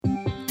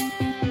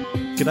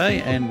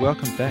G'day and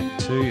welcome back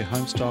to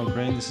Homestyle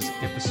Green. This is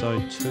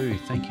episode 2.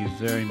 Thank you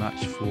very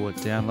much for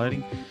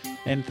downloading,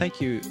 and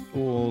thank you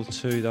all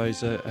to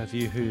those of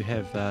you who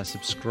have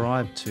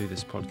subscribed to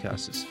this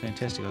podcast. It's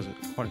fantastic. I was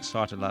quite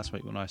excited last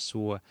week when I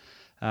saw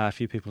a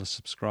few people have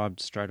subscribed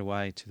straight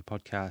away to the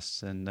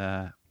podcasts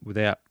and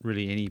without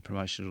really any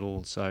promotion at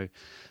all. So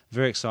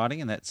very exciting,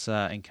 and that's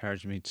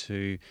encouraged me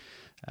to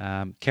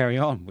carry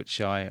on,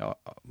 which I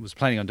was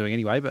planning on doing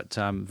anyway, but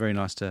very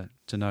nice to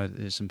know that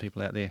there's some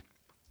people out there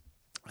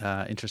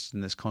interested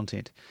in this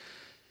content.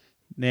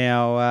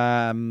 Now,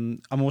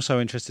 I'm also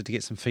interested to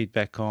get some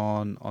feedback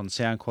on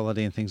sound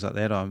quality and things like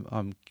that.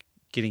 I'm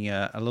getting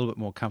a little bit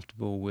more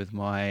comfortable with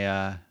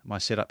my my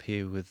setup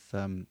here. With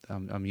I'm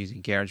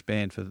using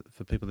GarageBand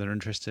for people that are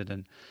interested,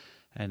 and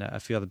a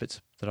few other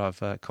bits that I've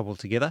cobbled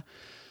together.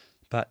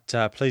 But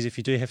please, if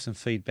you do have some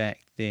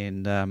feedback,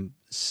 then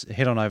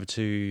head on over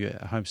to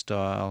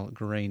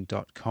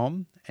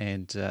homestylegreen.com,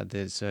 and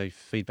there's a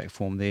feedback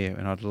form there,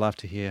 and I'd love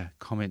to hear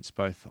comments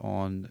both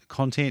on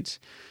content,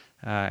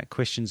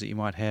 questions that you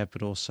might have,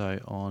 but also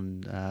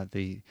on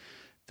the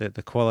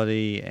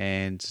quality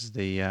and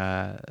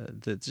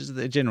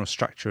the general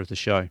structure of the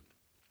show.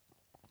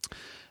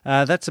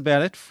 That's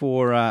about it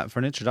for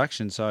an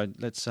introduction. So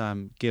let's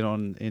get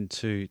on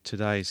into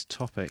today's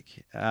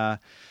topic.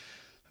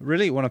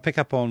 Really want to pick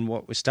up on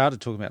what we started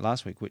talking about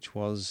last week, which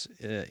was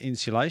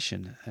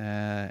insulation.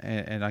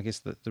 And I guess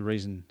that the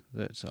reason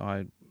that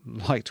I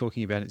like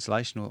talking about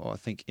insulation, or I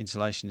think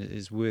insulation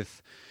is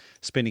worth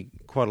spending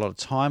quite a lot of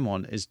time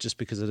on, is just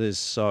because it is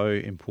so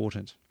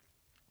important.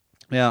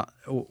 Now,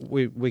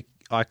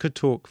 I could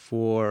talk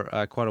for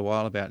quite a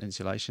while about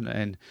insulation,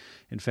 and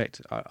in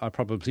fact, I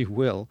probably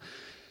will.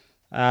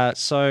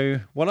 So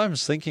what I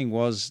was thinking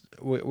was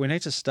we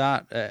need to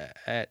start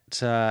at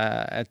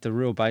the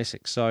real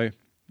basics. So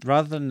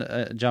rather than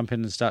jump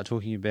in and start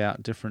talking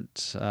about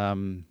different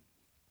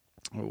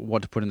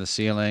what to put in the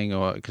ceiling,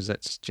 or because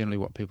that's generally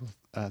what people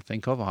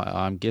think of,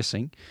 I'm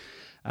guessing,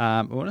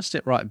 I want to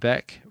step right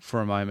back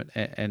for a moment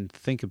and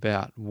think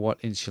about what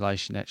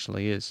insulation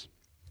actually is.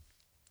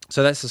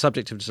 So that's the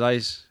subject of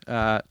today's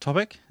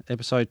topic,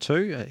 episode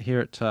 2 here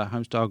at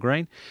Homestyle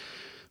Green.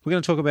 We're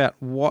going to talk about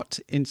what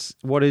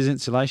is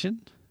insulation,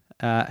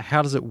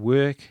 how does it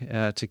work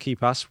to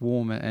keep us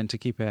warm and to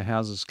keep our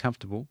houses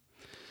comfortable.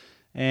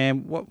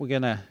 And what we're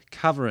going to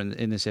cover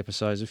in this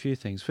episode is a few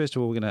things. First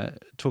of all, we're going to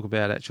talk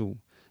about actual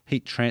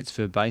heat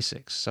transfer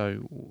basics.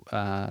 So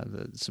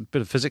there's a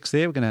bit of physics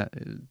there. We're going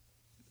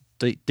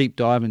to deep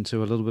dive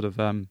into a little bit of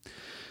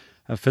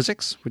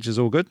physics, which is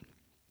all good.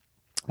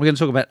 We're going to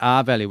talk about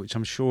R value, which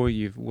I'm sure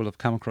you will have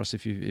come across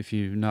if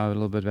you know a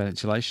little bit about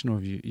insulation,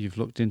 or if you've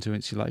looked into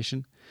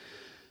insulation.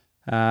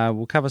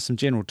 We'll cover some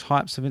general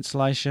types of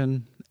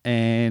insulation,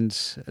 and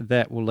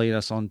that will lead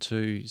us on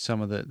to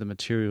some of the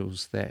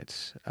materials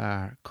that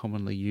are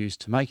commonly used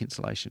to make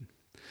insulation.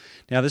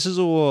 Now, this is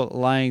all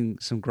laying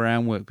some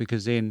groundwork,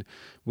 because then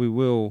we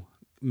will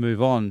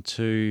move on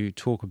to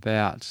talk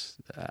about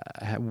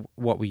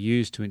what we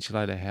use to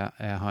insulate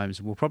our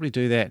homes. We'll probably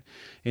do that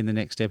in the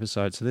next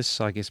episode. So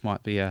this, I guess,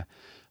 might be a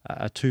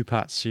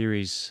two-part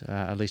series,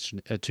 at least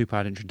a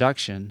two-part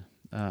introduction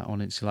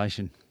on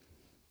insulation.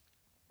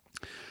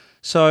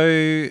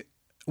 So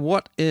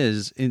what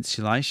is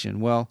insulation?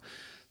 Well,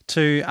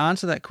 to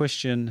answer that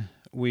question,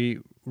 we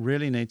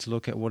really need to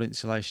look at what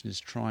insulation is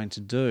trying to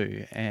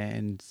do,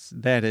 and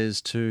that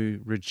is to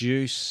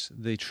reduce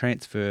the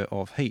transfer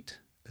of heat,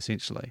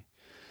 essentially.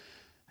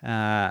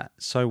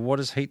 So what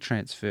is heat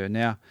transfer?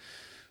 Now,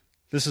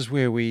 this is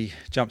where we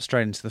jump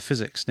straight into the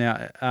physics.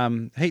 Now,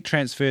 heat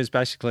transfer is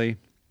basically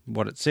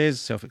what it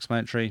says,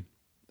 self-explanatory,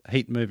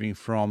 heat moving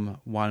from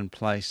one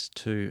place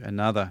to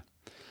another.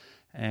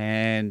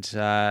 And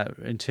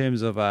in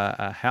terms of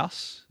a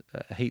house,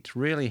 heat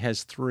really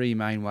has three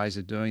main ways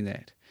of doing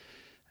that.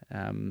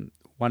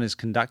 One is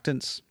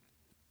conductance,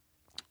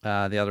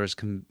 the other is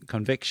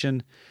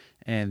convection,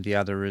 and the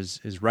other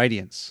is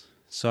radiance.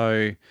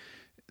 So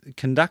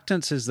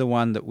conductance is the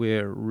one that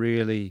we're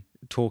really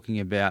talking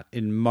about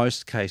in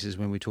most cases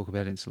when we talk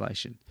about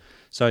insulation.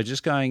 So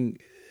just going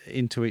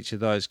into each of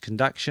those,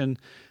 conduction,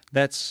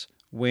 that's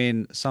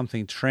when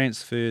something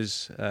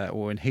transfers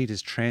or when heat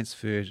is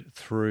transferred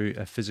through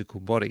a physical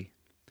body.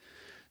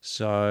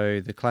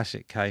 So the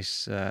classic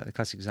case, the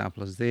classic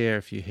example is there.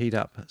 If you heat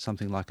up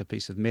something like a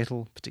piece of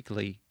metal,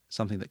 particularly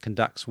something that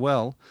conducts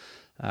well,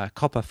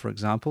 copper, for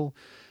example,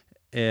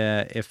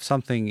 if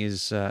something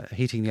is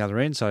heating the other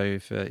end, so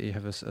if you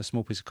have a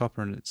small piece of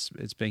copper and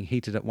it's being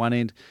heated at one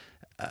end,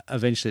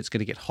 eventually it's going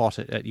to get hot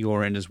at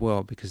your end as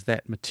well, because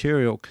that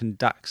material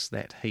conducts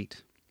that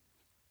heat.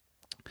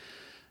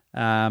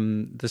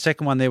 The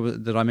second one there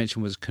that I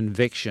mentioned was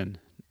convection.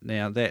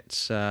 Now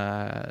that's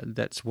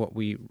what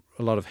a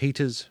lot of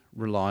heaters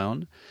rely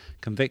on.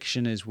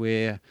 Convection is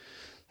where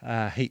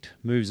heat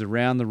moves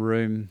around the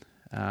room,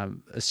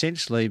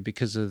 essentially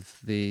because of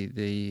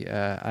the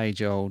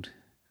age-old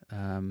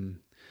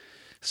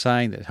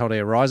saying that hot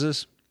air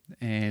rises,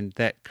 and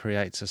that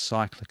creates a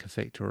cyclic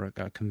effect or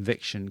a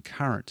convection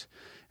current.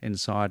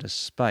 inside a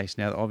space.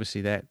 Now,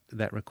 obviously,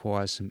 that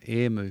requires some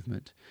air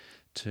movement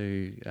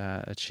to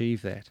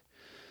achieve that.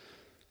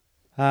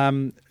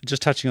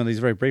 Just touching on these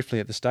very briefly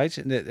at this stage,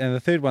 and the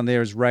third one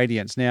there is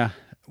radiance. Now,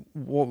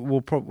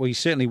 we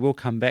certainly will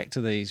come back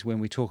to these when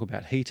we talk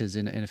about heaters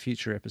in a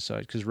future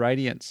episode, because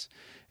radiance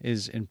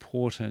is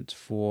important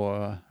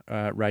for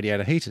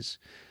radiator heaters,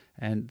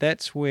 and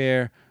that's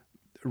where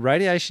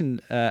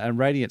radiation and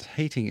radiant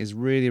heating is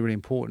really, really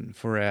important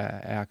for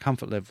our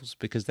comfort levels,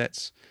 because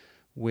that's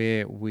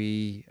where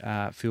we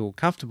feel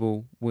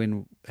comfortable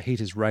when heat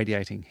is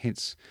radiating.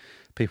 Hence,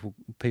 people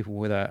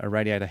with a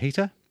radiator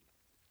heater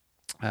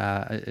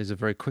is a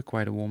very quick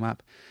way to warm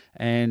up.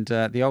 And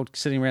the old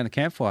sitting around the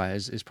campfire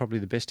is probably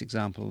the best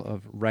example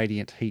of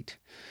radiant heat.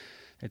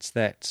 It's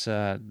that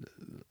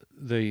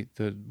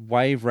the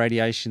wave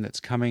radiation that's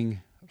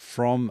coming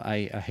from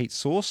a heat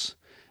source,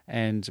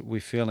 and we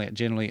feel it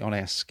generally on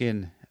our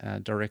skin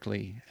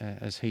directly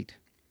as heat.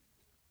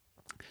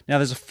 Now,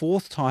 there's a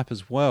fourth type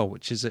as well,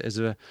 which is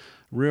a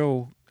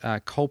real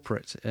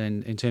culprit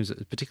in terms of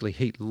particularly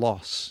heat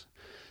loss,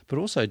 but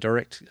also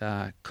direct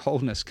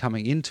coldness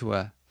coming into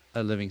a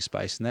living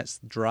space, and that's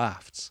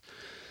drafts.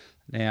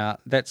 Now,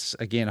 that's,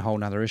 again, a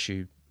whole other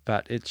issue,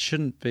 but it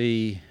shouldn't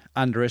be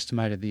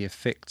underestimated, the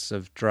effects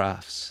of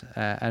drafts.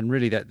 And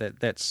really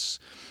that's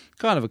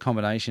kind of a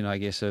combination, I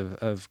guess,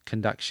 of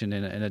conduction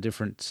in a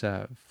different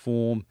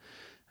form.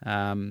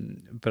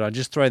 But I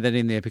just throw that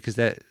in there because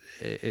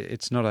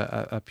it's not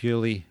a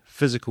purely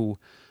physical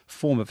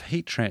form of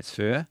heat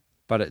transfer,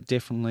 but it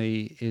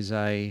definitely is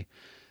a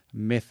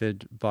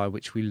method by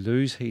which we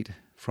lose heat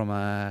from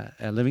a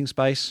living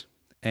space,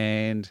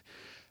 and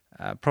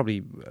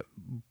probably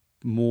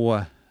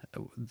more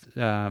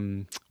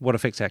what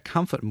affects our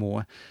comfort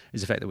more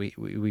is the fact that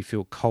we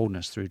feel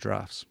coldness through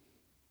drafts.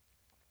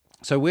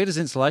 So where does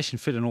insulation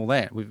fit in all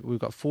that? We've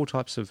got four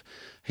types of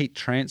heat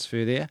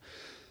transfer there.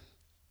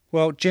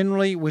 Well,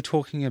 generally we're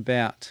talking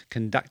about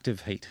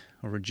conductive heat,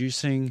 or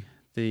reducing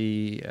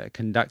the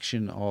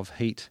conduction of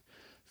heat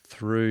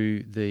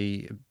through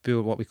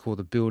what we call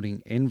the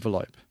building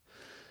envelope.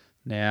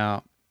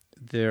 Now,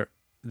 there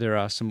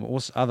are some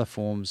other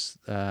forms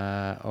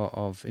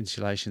of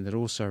insulation that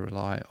also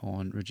rely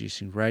on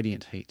reducing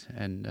radiant heat,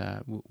 and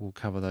we'll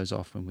cover those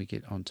off when we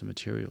get onto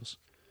materials.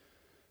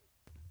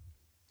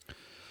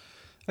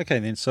 Okay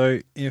then, so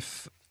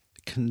if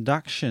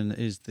conduction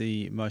is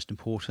the most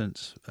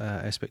important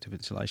aspect of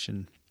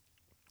insulation,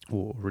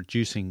 or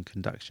reducing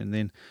conduction,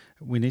 then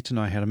we need to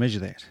know how to measure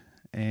that.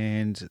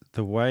 And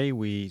the way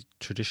we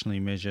traditionally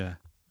measure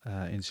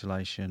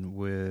insulation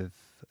with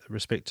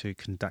respect to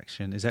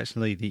conduction is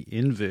actually the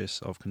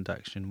inverse of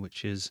conduction,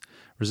 which is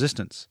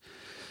resistance.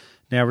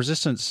 Now,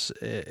 resistance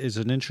is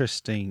an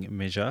interesting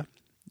measure.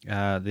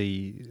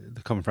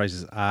 The common phrase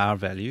is R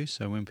value.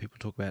 So when people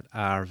talk about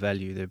R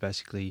value, they're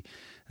basically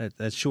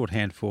that's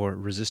shorthand for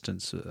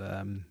resistance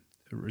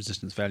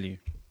value.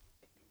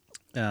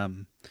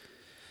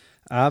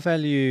 R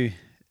value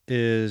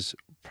is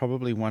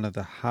probably one of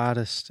the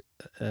hardest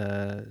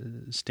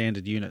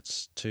standard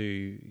units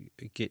to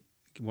get.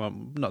 Well,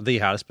 not the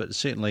hardest, but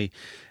certainly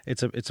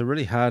it's a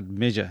really hard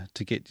measure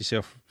to get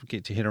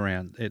your head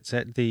around. It's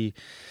the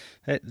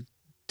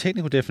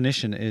technical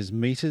definition is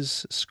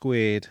meters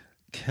squared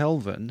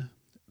Kelvin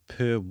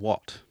per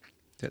watt.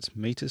 That's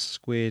meters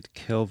squared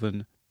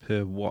Kelvin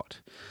per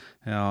watt.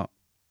 Now,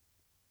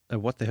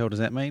 what the hell does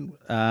that mean?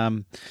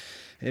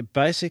 It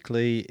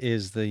basically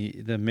is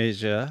the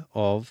measure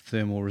of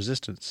thermal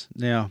resistance.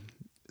 Now,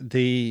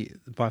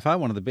 by far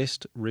one of the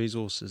best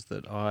resources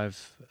that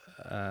I've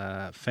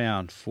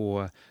found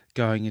for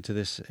going into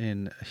this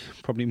in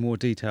probably more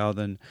detail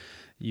than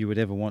you would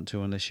ever want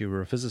to unless you were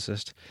a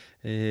physicist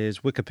is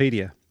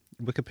Wikipedia.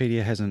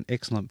 Wikipedia has an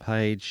excellent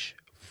page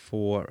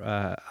for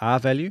R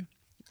value,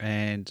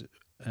 and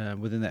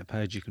within that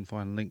page you can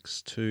find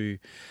links to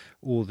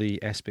all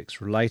the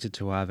aspects related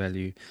to R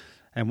value,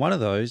 and one of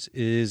those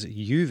is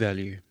U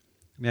value.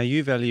 Now,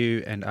 U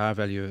value and R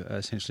value are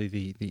essentially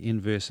the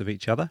inverse of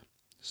each other.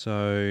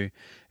 So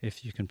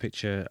if you can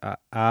picture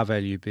R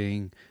value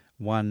being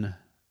 1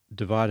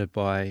 divided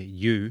by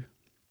U,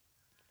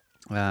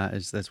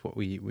 that's what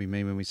we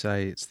mean when we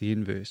say it's the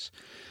inverse.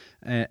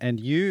 And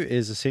U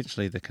is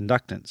essentially the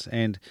conductance,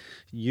 and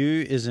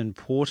U is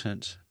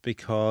important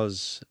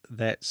because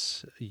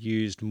that's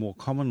used more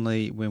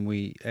commonly when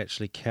we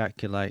actually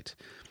calculate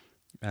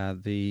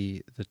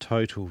the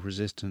total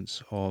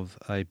resistance of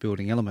a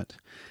building element,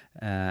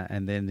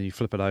 and then you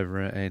flip it over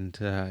and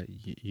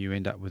you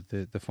end up with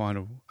the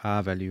final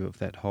R value of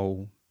that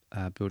whole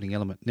building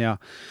element. Now,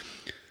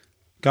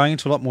 going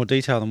into a lot more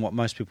detail than what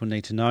most people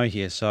need to know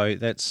here, so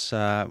that's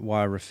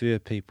why I refer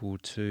people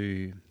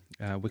to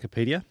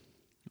Wikipedia,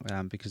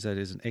 because that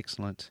is an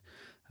excellent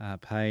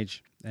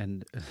page,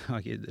 and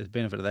the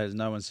benefit of that is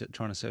no one's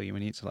trying to sell you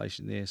any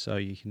insulation there, so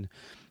you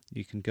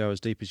can go as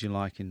deep as you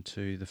like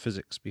into the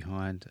physics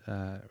behind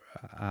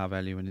R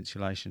value and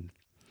insulation.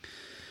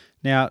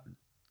 Now,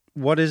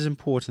 what is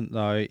important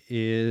though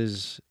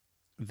is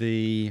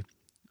the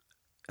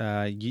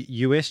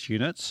US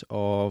units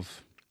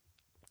of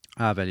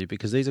R value,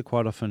 because these are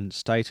quite often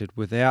stated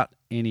without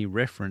any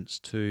reference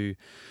to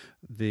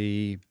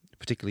the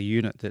particular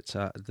unit that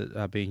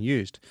are being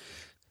used.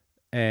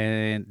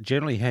 And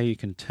generally how you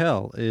can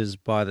tell is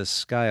by the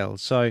scale.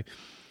 So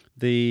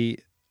the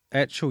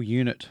actual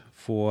unit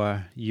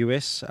for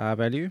US R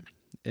value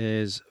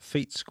is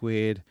feet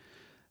squared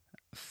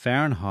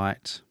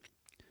Fahrenheit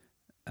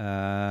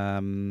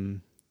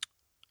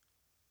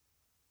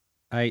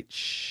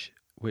H,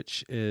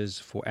 which is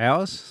for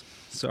hours.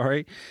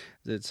 Sorry,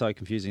 it's so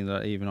confusing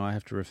that even I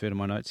have to refer to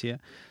my notes here.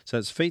 So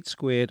it's feet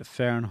squared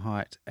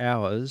Fahrenheit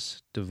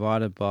hours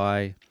divided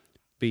by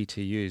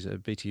BTUs.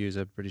 BTUs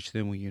are British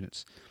thermal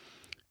units.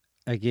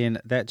 Again,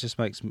 that just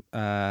makes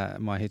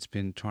my head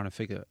spin trying to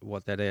figure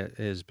what that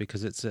is,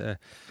 because it's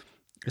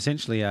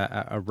essentially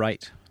a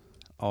rate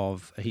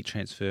of a heat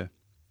transfer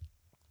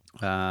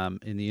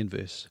in the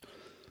inverse.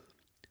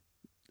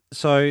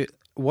 So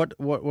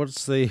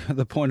what's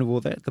the point of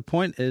all that? The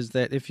point is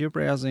that if you're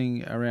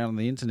browsing around on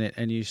the internet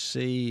and you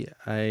see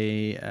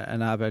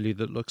an R value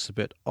that looks a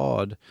bit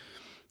odd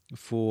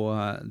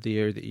for the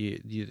area that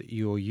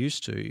you're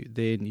used to,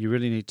 then you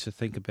really need to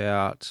think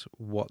about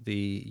what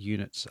the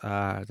units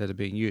are that are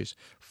being used.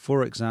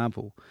 For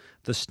example,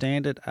 the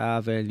standard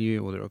R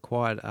value or the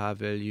required R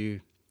value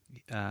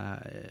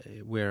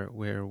where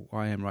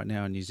I am right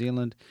now in New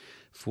Zealand,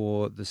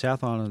 for the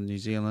South Island of New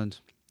Zealand,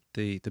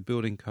 the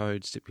building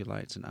code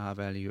stipulates an R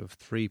value of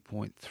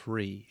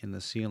 3.3 in the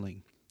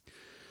ceiling.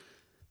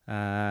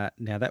 Now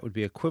that would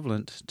be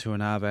equivalent to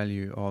an R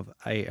value of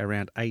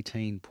around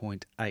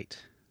 18.8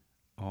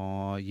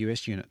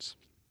 US units.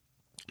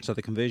 So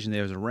the conversion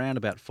there is around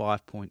about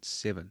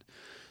 5.7.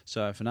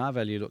 So if an R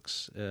value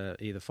looks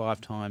either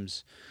 5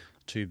 times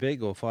too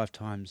big or 5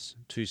 times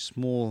too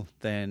small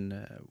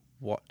than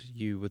what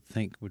you would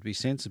think would be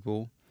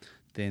sensible,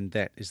 then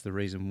that is the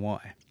reason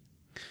why.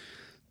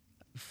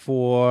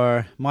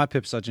 For my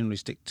purpose, I generally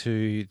stick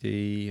to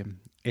the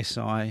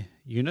SI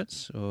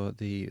units or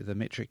the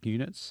metric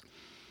units,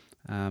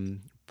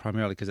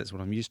 primarily because that's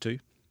what I'm used to.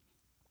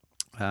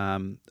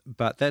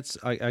 But that's,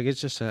 I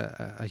guess, just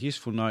a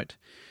useful note,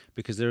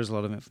 because there is a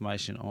lot of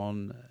information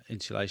on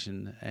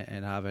insulation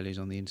and R values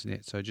on the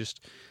internet. So just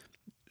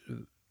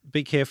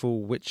be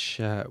careful which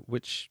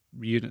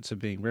units are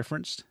being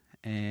referenced,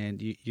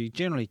 and you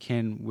generally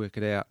can work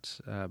it out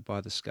by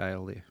the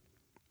scale there.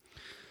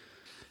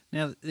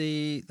 Now,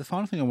 the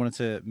final thing I wanted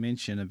to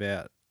mention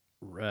about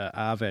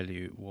R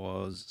value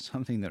was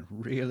something that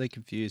really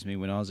confused me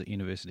when I was at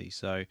university.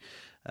 So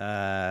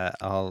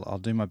I'll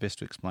do my best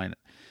to explain it.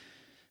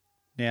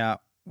 Now,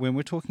 when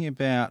we're talking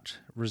about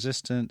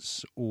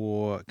resistance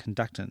or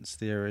conductance,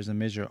 there is a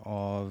measure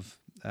of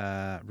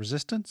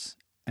resistance,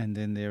 and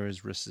then there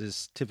is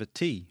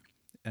resistivity,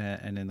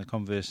 and in the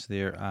converse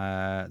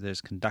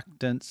there's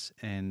conductance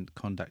and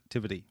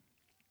conductivity.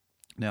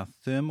 Now,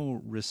 thermal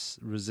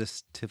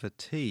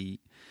resistivity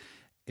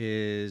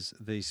is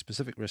the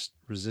specific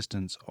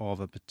resistance of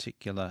a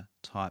particular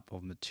type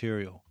of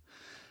material,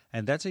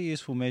 and that's a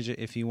useful measure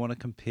if you want to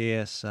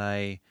compare,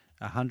 say,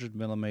 100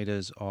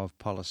 millimeters of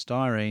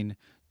polystyrene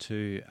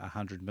to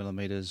 100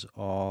 millimeters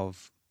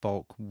of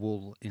bulk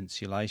wool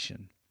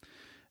insulation.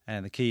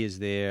 And the key is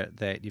there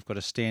that you've got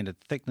a standard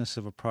thickness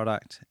of a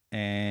product,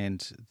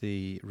 and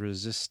the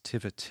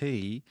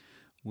resistivity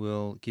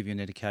will give you an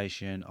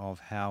indication of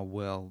how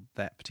well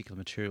that particular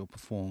material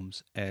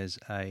performs as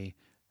a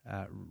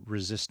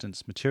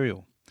resistance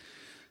material.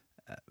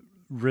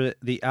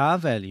 The R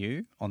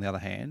value, on the other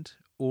hand,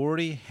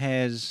 already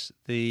has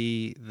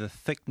the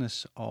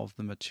thickness of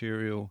the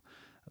material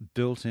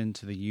built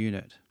into the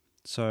unit.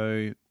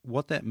 So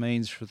what that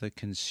means for the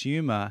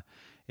consumer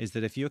is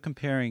that if you're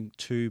comparing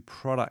two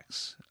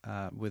products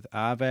with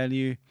R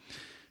value,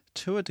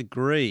 to a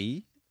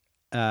degree,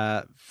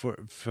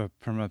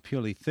 from a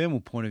purely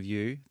thermal point of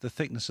view, the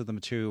thickness of the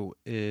material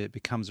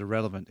becomes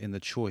irrelevant in the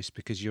choice,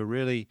 because you're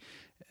really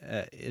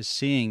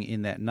seeing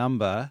in that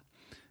number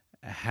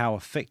how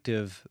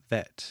effective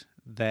that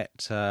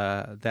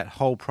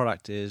whole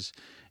product is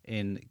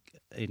in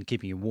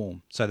keeping you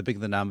warm. So the bigger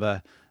the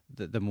number,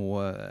 the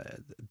more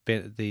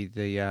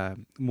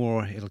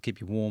more it'll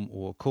keep you warm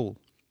or cool.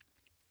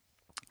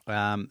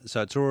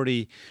 So it's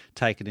already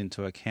taken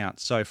into account.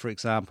 So, for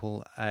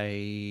example,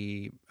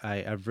 a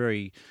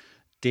very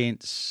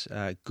dense,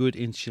 good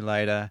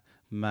insulator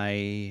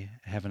may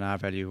have an R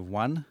value of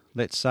 1,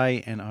 let's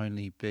say, and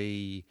only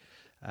be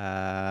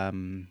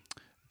 2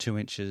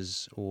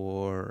 inches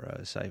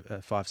or say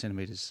 5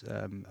 centimeters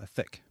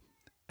thick,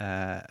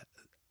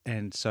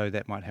 and so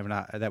that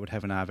would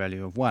have an R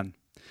value of 1.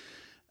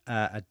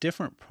 A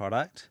different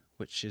product,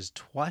 which is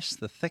twice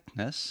the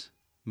thickness,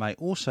 may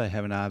also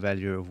have an R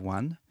value of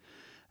 1,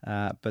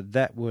 but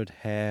that would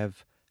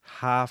have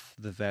half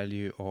the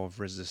value of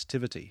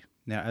resistivity.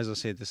 Now, as I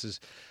said, this is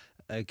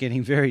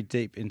getting very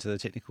deep into the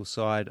technical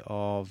side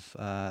of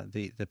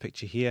the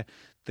picture here.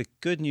 The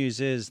good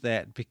news is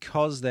that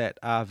because that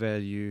R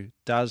value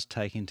does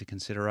take into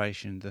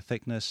consideration the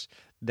thickness,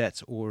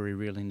 that's all we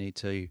really need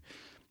to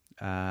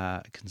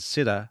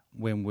consider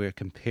when we're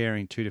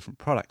comparing two different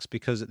products,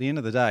 because at the end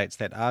of the day, it's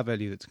that R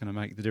value that's going to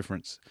make the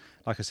difference.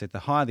 Like I said, the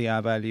higher the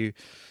R value,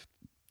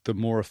 the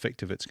more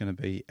effective it's going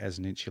to be as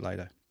an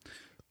insulator.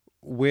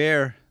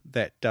 Where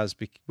the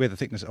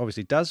thickness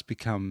obviously does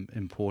become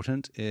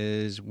important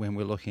is when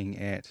we're looking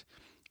at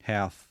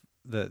how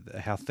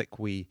thick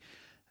the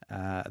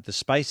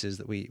spaces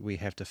that we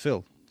have to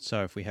fill.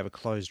 So if we have a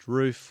closed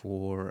roof,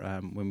 or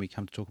when we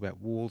come to talk about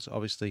walls,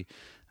 obviously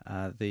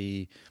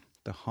the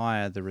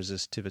higher the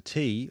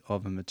resistivity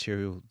of a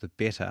material, the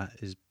better,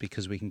 is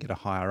because we can get a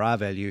higher R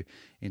value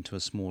into a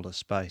smaller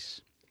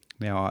space.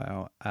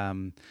 Now,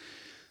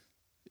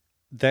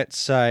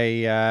 that's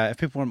if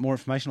people want more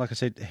information, like I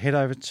said, head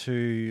over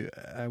to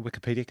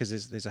Wikipedia,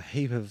 because there's a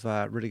heap of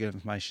really good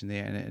information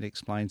there, and it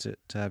explains it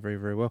very,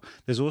 very well.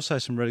 There's also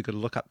some really good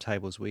lookup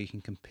tables where you can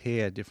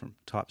compare different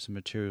types of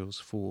materials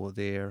for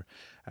their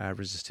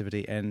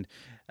resistivity, and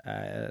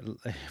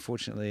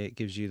fortunately it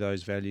gives you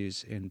those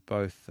values in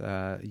both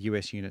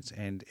US units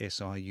and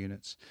SI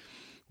units,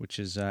 which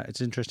is it's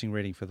interesting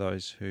reading for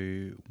those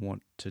who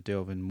want to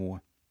delve in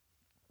more.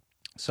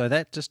 So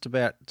that just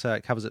about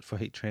covers it for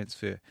heat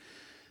transfer.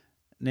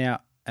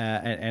 Now,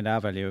 and R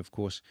value, of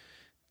course.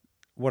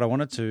 What I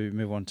wanted to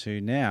move on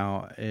to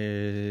now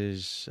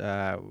is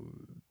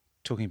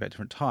talking about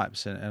different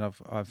types, and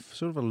I've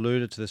sort of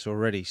alluded to this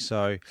already.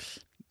 So I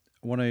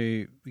want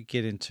to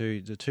get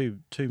into the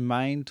two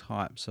main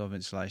types of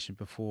insulation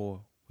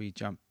before we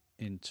jump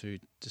into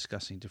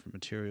discussing different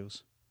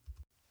materials.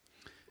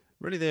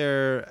 Really,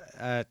 there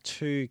are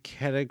two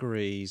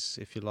categories,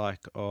 if you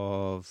like,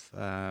 of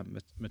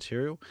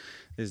material.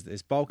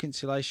 There's bulk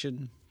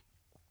insulation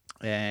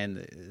and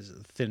there's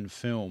thin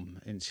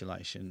film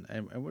insulation.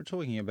 And we're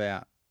talking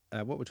about,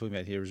 what we're talking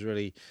about here is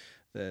really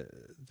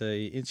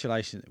the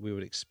insulation that we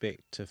would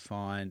expect to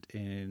find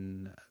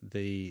in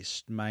the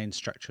main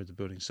structure of the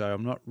building. So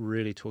I'm not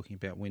really talking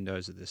about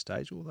windows at this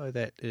stage, although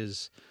that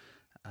is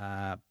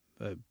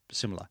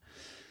similar.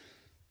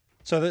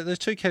 So there's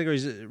two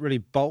categories, really: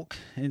 bulk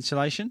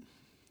insulation,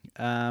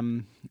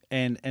 and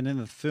in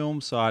the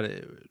film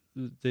side,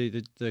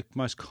 the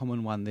most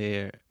common one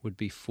there would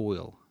be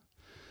foil.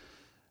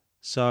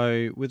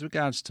 So with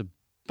regards to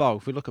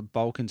bulk, if we look at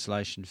bulk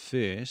insulation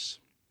first,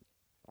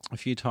 a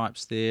few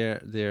types there.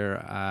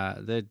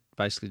 They're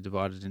basically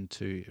divided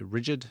into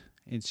rigid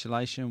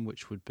insulation,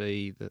 which would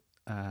be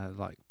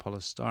like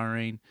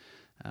polystyrene,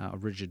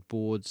 rigid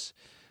boards,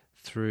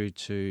 through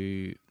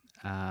to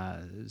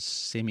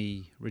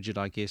semi-rigid,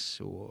 I guess,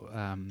 or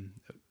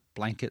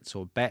blankets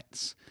or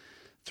bats,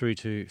 through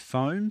to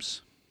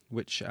foams,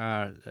 which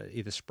are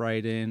either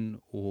sprayed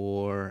in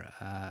or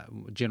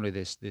generally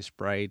they're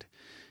sprayed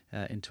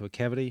into a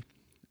cavity,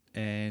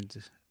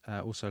 and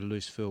also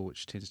loose fill,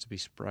 which tends to be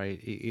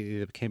sprayed,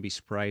 either can be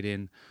sprayed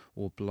in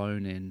or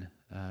blown in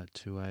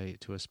to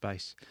a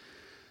space.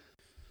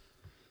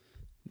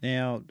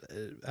 Now,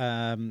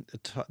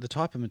 the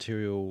type of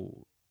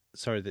material.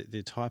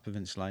 The type of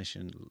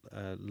insulation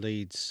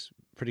leads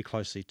pretty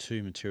closely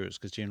to materials,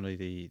 because generally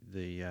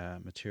the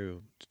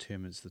material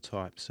determines the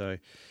type. So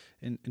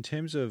in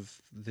terms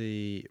of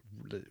we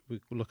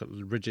look at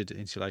rigid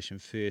insulation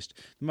first.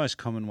 The most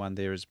common one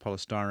there is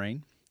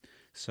polystyrene.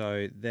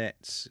 So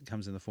that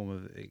comes in the form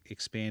of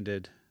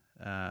expanded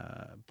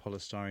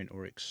polystyrene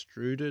or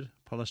extruded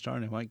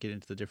polystyrene. I won't get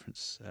into the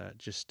difference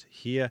just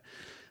here,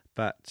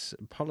 but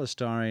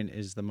polystyrene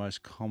is the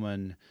most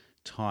common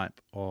type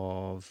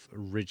of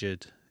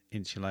rigid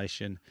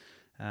insulation,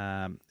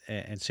 and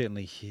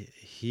certainly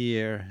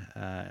here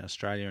in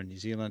Australia and New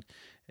Zealand,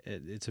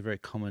 it's a very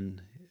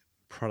common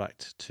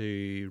product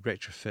to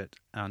retrofit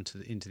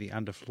into the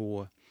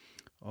underfloor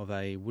of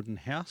a wooden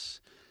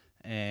house,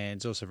 and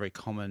it's also very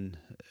common,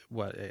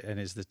 and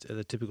is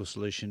the typical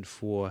solution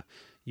for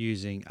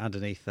using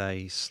underneath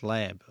a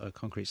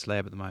concrete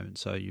slab at the moment.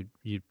 So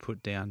you'd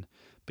put down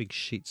big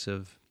sheets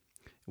of,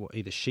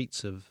 either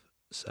sheets of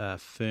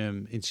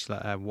firm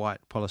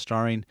white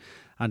polystyrene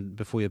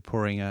before you're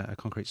pouring a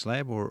concrete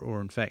slab, or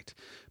in fact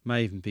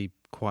may even be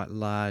quite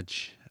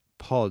large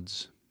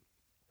pods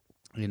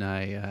in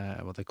a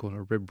what they call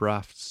a rib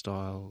raft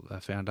style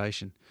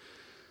foundation.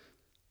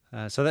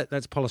 So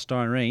that's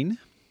polystyrene,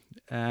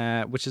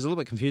 which is a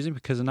little bit confusing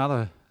because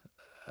another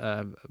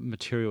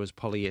material is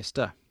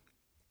polyester,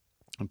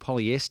 and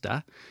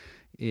polyester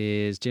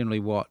is generally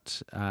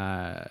what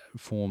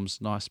forms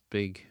nice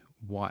big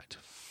white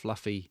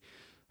fluffy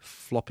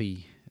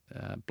floppy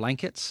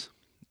blankets,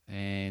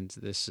 and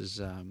this is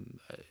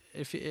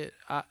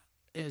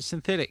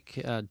synthetic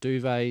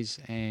duvets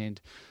and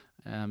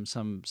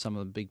some of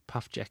the big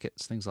puff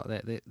jackets, things like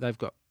that. They've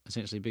got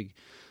essentially big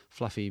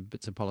fluffy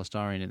bits of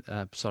polyester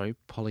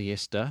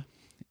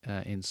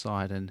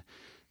inside, and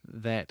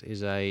that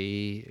is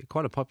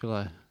quite a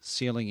popular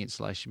ceiling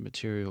insulation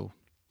material.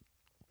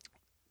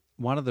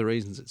 One of the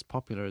reasons it's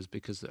popular is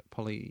because that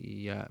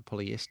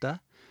polyester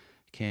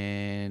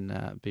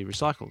can be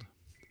recycled.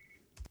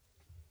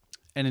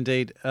 And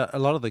indeed, a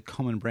lot of the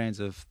common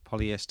brands of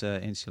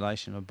polyester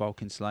insulation or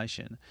bulk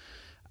insulation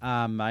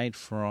are made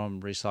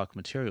from recycled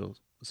materials.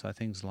 So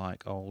things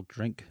like old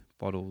drink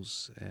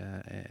bottles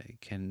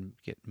can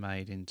get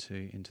made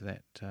into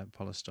that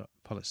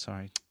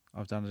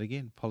I've done it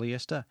again,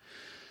 polyester.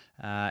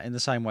 In the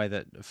same way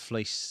that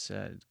fleece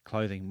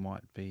clothing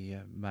might be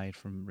made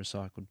from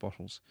recycled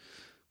bottles.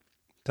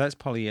 So that's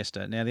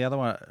polyester. Now the other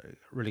one,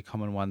 really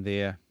common one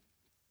there,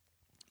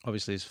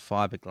 obviously, is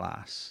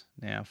fiberglass.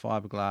 Now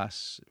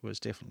fiberglass was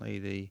definitely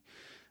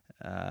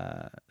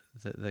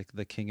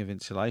the king of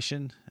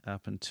insulation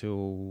up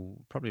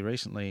until probably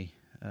recently,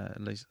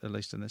 at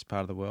least in this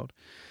part of the world,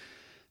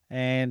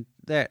 and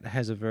that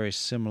has a very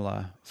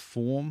similar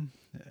form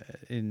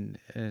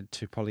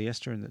to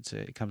polyester, in that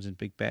it comes in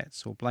big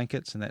bats or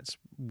blankets, and that's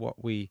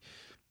what we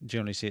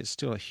generally see. It's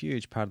still a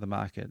huge part of the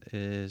market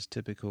is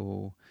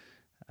typical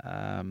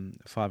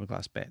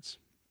fiberglass bats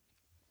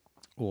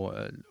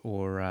or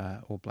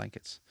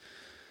blankets.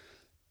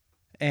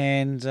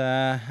 And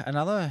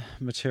another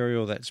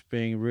material that's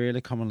being really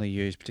commonly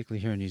used,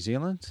 particularly here in New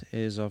Zealand,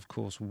 is, of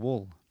course,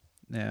 wool.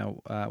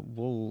 Now,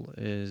 wool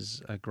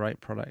is a great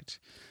product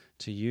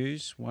to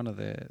use. One of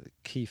the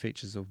key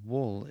features of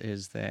wool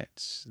is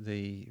that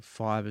the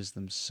fibres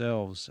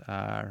themselves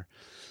are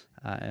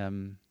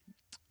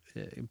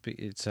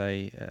it's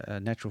a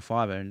natural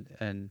fibre,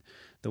 and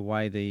the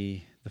way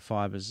the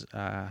fibres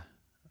are,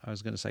 I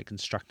was going to say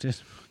constructed,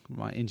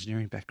 my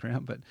engineering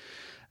background, but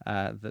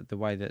the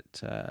way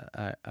that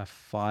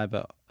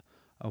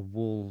a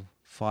wool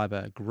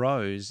fibre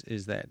grows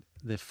is that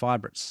the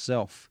fibre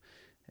itself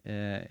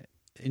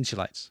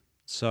insulates.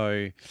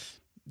 So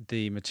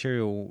the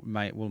material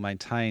will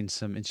maintain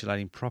some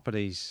insulating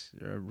properties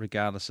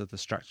regardless of the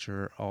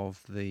structure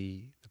of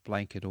the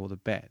blanket or the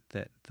bat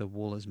that the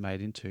wool is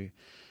made into,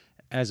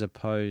 as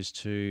opposed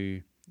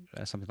to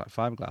something like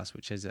fiberglass,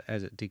 which as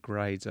it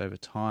degrades over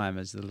time,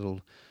 as the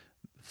little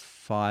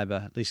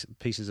fibre, at least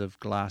pieces of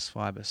glass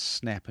fibre,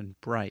 snap and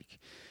break,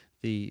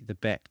 the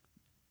bat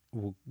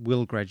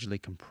will gradually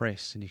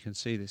compress. And you can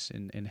see this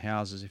in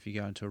houses. If you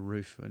go into a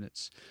roof and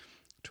it's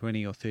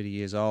 20 or 30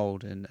 years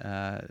old, and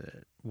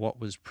what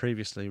was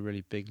previously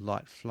really big,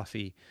 light,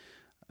 fluffy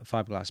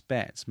fiberglass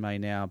bats may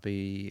now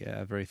be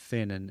very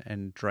thin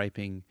and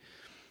draping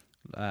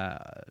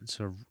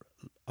sort of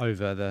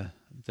over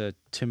the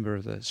timber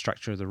of the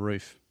structure of the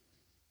roof.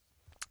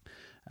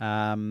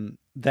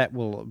 That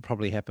will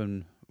probably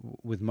happen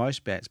with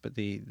most bats, but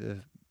the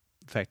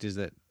fact is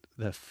that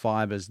the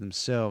fibres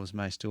themselves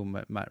may still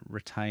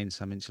retain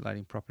some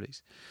insulating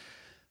properties.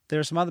 There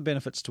are some other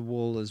benefits to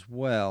wool as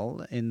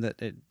well, in that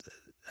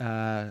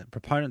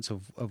proponents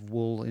of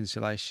wool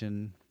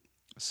insulation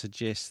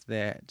suggest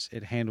that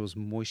it handles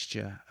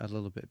moisture a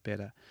little bit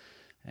better,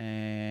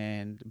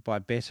 and by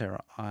better,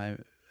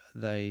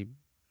 they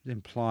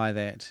imply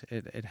that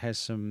it has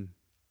some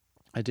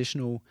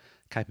additional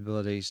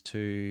capabilities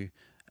to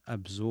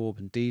absorb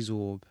and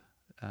desorb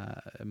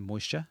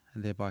moisture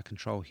and thereby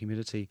control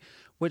humidity,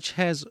 which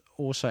has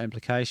also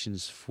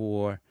implications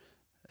for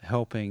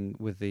helping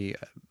with the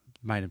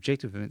main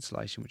objective of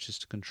insulation, which is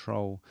to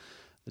control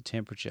the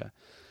temperature.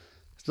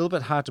 It's a little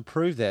bit hard to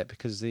prove that,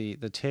 because the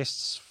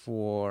tests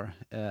for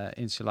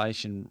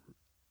insulation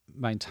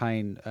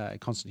maintain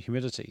constant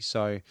humidity,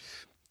 so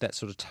that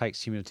sort of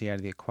takes humidity out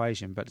of the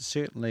equation, but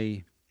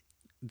certainly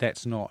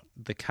that's not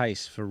the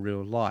case for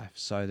real life.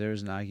 So there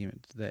is an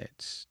argument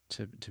that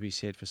to be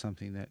said for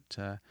something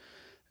that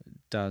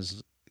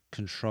does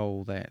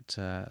control that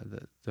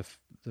the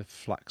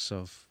flux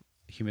of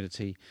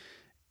humidity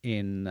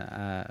in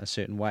a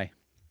certain way.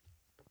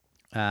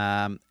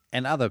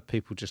 And other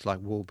people just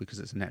like wool because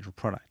it's a natural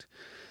product.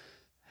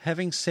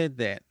 Having said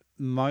that,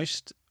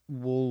 most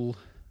wool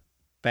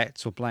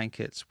bats or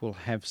blankets will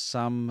have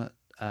some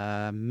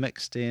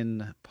mixed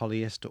in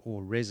polyester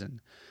or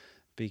resin,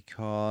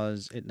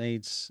 because it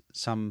needs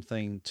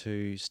something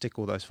to stick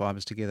all those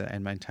fibres together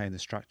and maintain the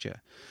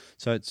structure.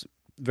 So it's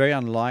very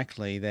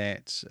unlikely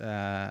that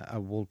a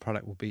wool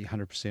product will be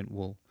 100%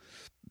 wool.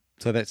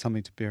 So that's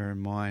something to bear in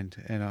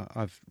mind. And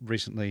I've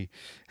recently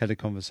had a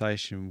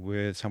conversation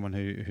with someone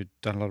who'd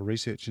done a lot of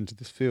research into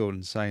this field,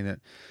 and saying that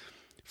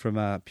from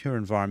a pure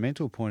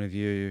environmental point of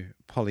view,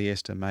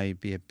 polyester may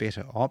be a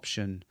better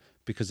option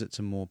because it's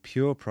a more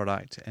pure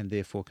product and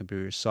therefore can be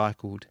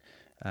recycled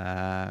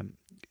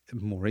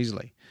more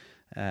easily.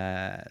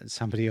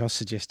 Somebody else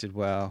suggested,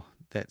 well,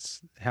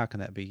 how can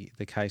that be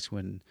the case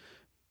when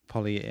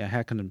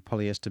how can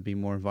polyester be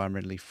more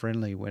environmentally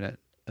friendly when it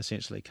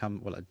essentially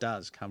it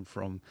does come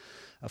from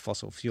a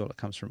fossil fuel. It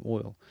comes from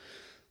oil.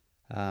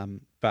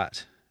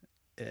 But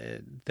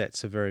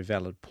that's a very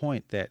valid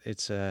point, that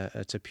it's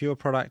a pure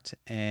product,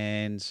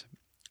 and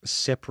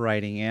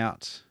separating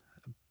out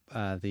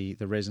the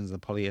resins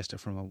of the polyester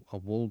from a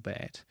wool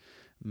bat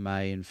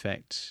may in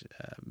fact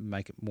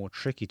make it more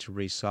tricky to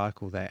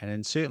recycle that, and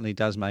it certainly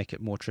does make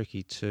it more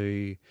tricky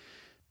to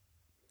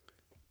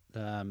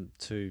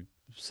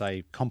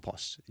say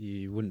compost.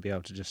 You wouldn't be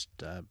able to just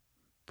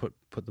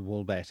put the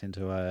wool bat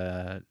into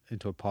a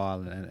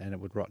pile and it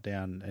would rot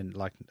down in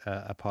like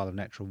a pile of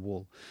natural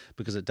wool,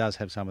 because it does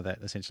have some of that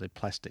essentially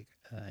plastic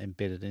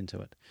embedded into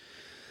it.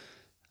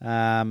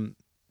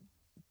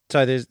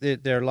 So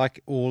there are,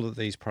 like all of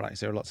these products,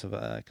 there are lots of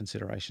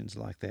considerations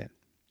like that.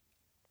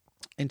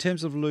 In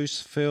terms of loose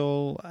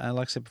fill,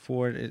 like I said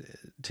before, it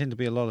tend to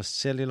be a lot of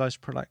cellulose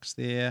products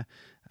there.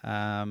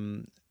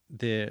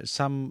 There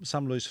some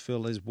loose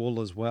fill is wool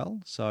as well,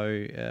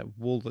 so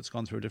wool that's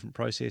gone through a different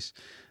process,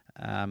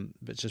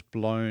 but just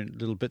blown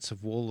little bits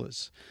of wool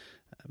that's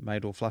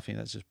made all fluffy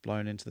and that's just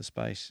blown into the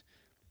space,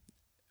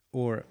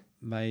 or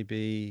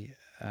maybe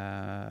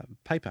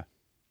paper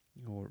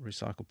or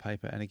recycled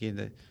paper. And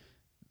again,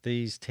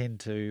 these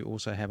tend to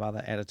also have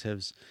other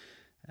additives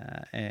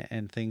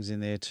and things in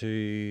there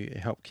to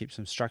help keep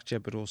some structure,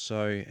 but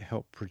also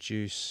help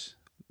produce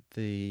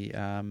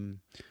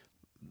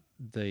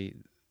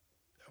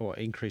or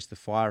increase the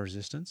fire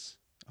resistance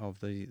of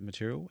the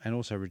material, and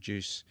also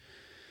reduce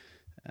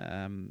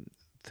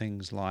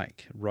things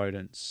like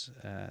rodents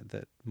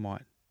that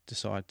might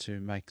decide to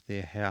make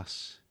their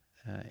house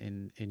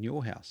in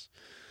your house.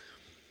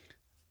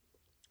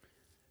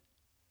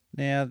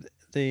 Now,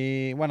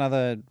 the one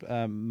other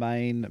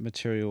main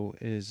material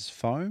is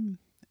foam,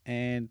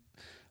 and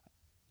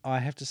I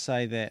have to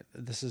say that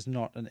this is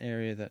not an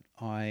area that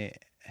I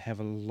have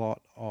a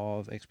lot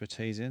of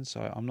expertise in,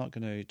 so I'm not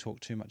going to talk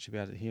too much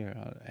about it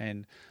here,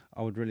 and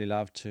I would really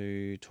love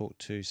to talk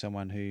to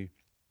someone who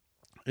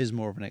is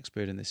more of an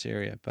expert in this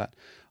area. But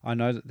I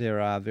know that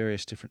there are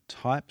various different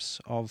types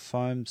of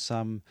foam,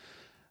 some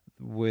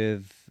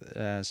with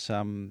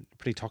some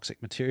pretty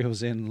toxic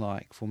materials in,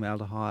 like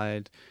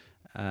formaldehyde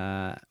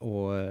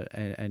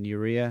and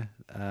urea,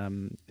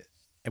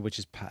 which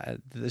is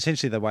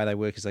essentially the way they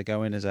work is they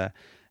go in as a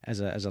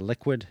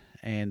liquid,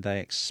 and they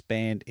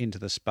expand into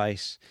the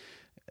space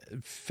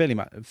fairly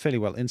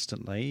well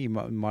instantly. You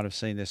might have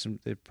seen this.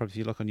 Probably if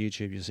you look on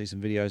YouTube, you'll see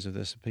some videos of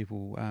this,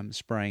 people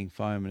spraying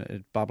foam and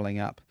it bubbling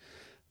up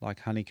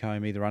like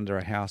honeycomb, either under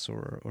a house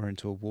or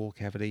into a wall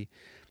cavity,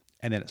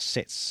 and then it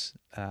sets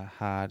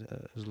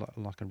hard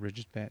like a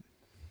rigid bat.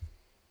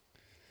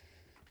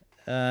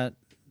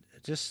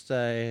 Just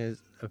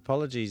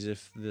apologies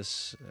if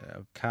this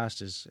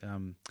cast is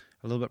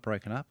a little bit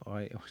broken up.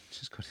 I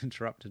just got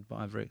interrupted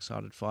by a very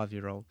excited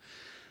 5-year-old.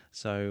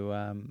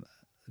 So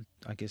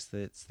I guess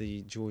that's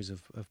the joys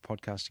of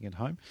podcasting at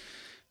home.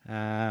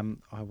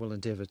 I will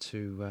endeavour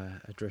to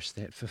address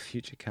that for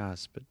future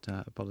casts, but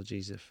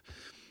apologies if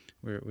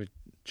we're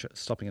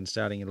stopping and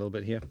starting a little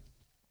bit here.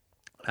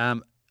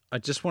 I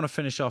just want to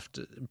finish off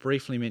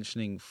briefly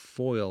mentioning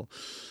foil.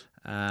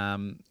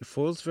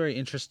 Foil's a very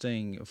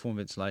interesting form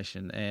of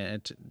insulation,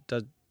 and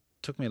it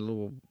took me a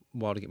little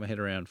while to get my head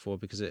around for,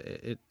 because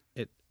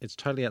it's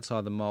totally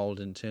outside the mould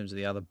in terms of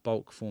the other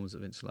bulk forms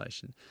of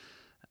insulation.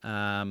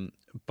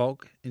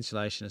 Bulk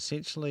insulation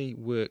essentially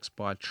works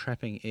by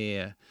trapping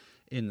air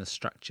in the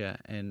structure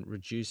and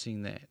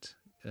reducing that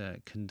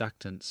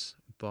conductance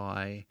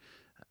by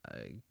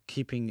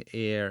keeping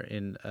air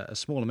in a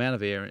small amount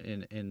of air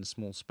in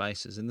small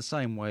spaces, in the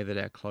same way that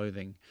our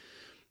clothing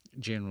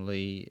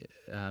generally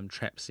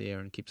traps air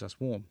and keeps us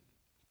warm.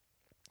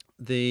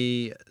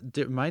 The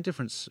main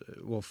difference,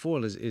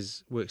 foil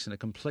works in a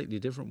completely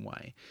different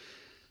way,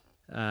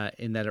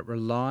 in that it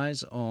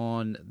relies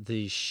on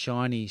the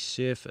shiny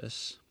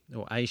surface,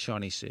 or a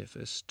shiny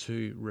surface,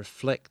 to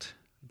reflect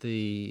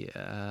the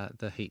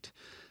heat.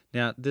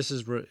 Now, this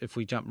is if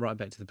we jump right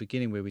back to the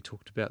beginning where we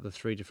talked about the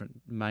 3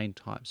 different main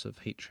types of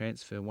heat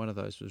transfer. One of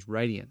those was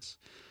radiance,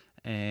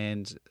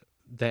 and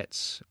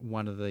that's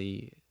one of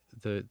the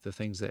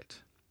things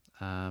that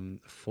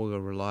foil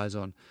relies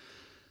on,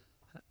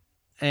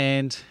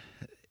 and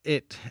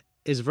it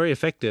is very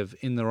effective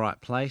in the right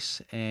place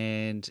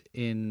and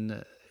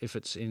if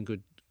it's in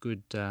good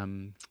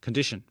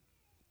condition.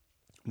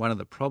 One of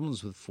the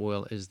problems with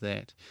foil is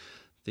that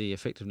the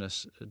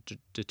effectiveness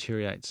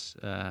deteriorates,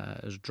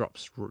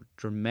 drops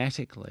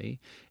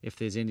dramatically if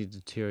there's any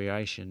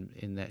deterioration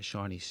in that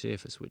shiny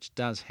surface, which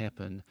does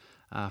happen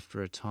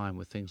after a time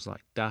with things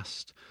like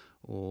dust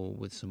or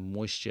with some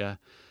moisture.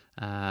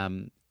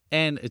 And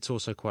it's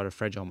also quite a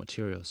fragile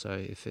material,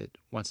 so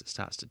once it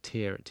starts to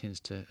tear, it tends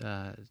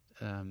to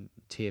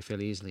tear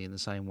fairly easily, in the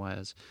same way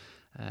as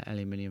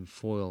aluminium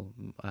foil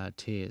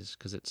tears,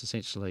 because it's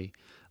essentially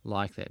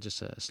like that,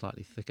 just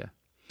slightly thicker.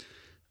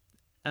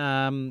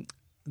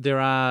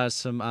 There are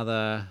some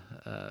other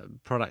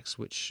products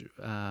which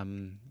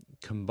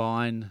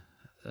combine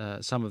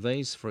some of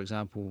these. For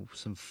example,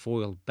 some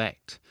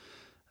foil-backed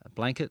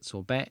blankets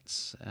or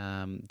bats.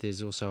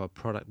 There's also a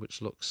product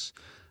which looks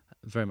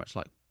very much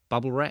like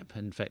bubble wrap.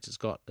 In fact, it's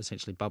got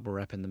essentially bubble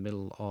wrap in the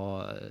middle,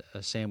 or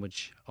a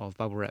sandwich of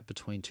bubble wrap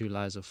between 2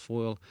 layers of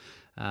foil.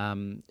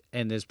 And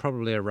there's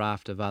probably a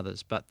raft of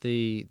others, but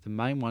the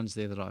main ones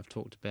there that I've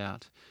talked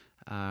about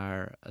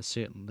are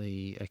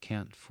certainly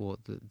account for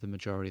the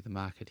majority of the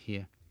market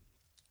here.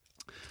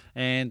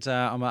 And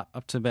I'm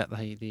up to about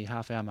the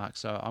half-hour mark,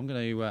 so I'm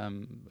going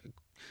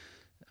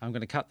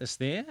to cut this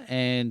there,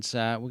 and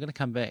we're going to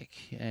come back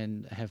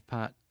and have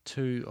part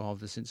 2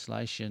 of this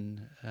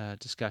insulation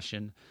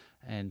discussion,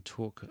 and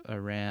talk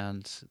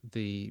around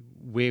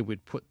where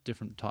we'd put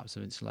different types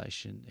of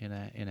insulation in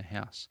a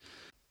house.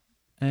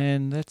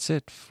 And that's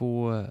it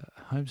for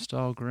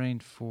Homestyle Green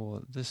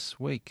for this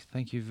week.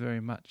 Thank you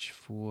very much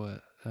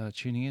for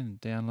tuning in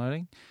and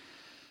downloading.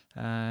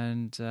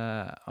 And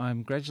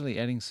I'm gradually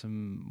adding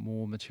some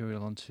more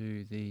material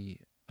onto the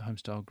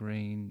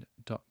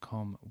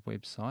homestylegreen.com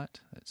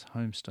website. That's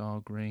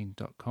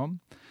homestylegreen.com.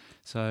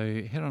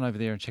 So head on over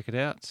there and check it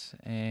out.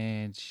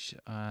 And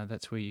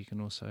that's where you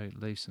can also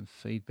leave some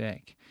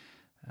feedback.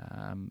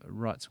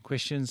 Write some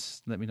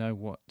questions, let me know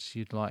what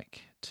you'd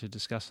like to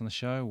discuss on the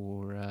show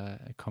or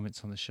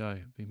comments on the show.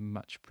 It'd be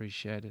much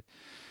appreciated.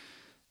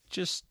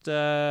 Just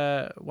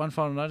one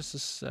final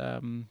notice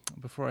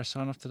before I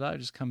sign off today. I've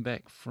just come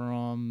back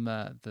from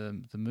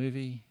the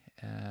movie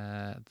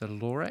The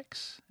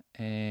Lorax,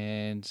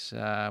 and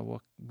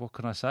what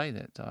can I say?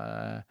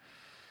 That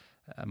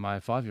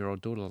my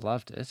 5-year-old daughter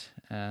loved it,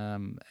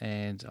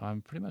 and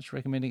I'm pretty much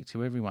recommending it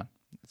to everyone.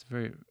 It's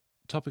very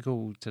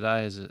topical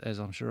today, as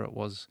I'm sure it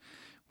was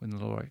when The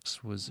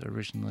Lorax was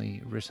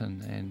originally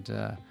written, and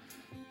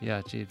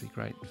it'd be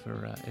great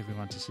for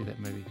everyone to see that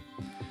movie.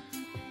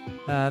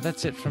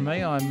 That's it from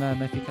me. I'm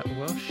Matthew Cutler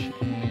Welsh,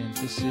 and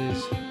this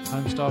is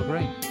Homestyle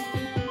Green.